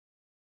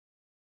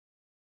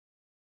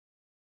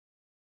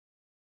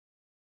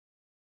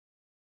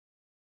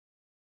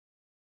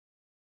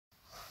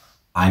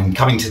I'm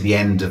coming to the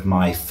end of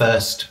my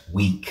first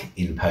week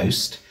in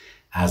post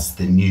as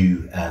the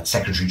new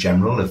Secretary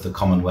General of the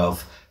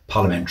Commonwealth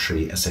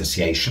Parliamentary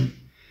Association.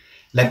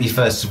 Let me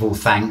first of all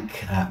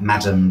thank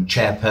Madam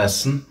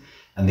Chairperson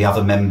and the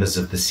other members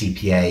of the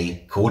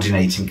CPA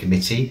Coordinating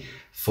Committee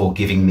for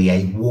giving me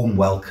a warm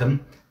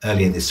welcome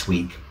earlier this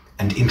week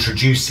and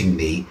introducing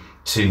me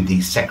to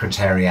the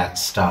Secretariat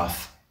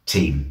staff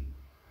team.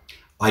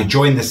 I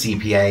joined the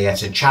CPA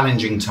at a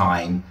challenging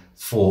time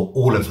for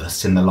all of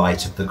us in the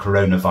light of the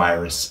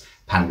coronavirus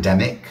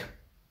pandemic.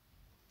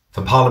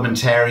 For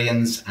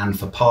parliamentarians and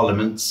for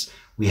parliaments,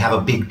 we have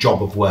a big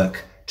job of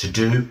work to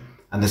do,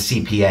 and the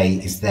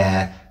CPA is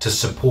there to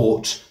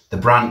support the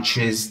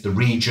branches, the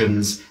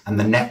regions and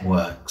the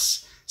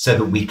networks so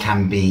that we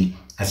can be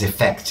as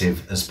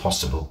effective as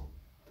possible.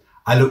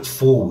 I look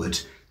forward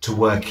to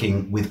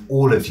working with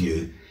all of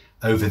you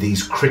over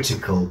these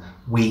critical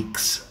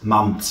weeks,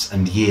 months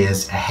and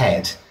years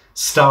ahead,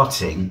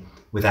 starting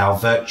with our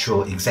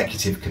virtual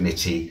executive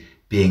committee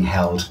being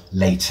held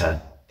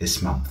later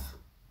this month.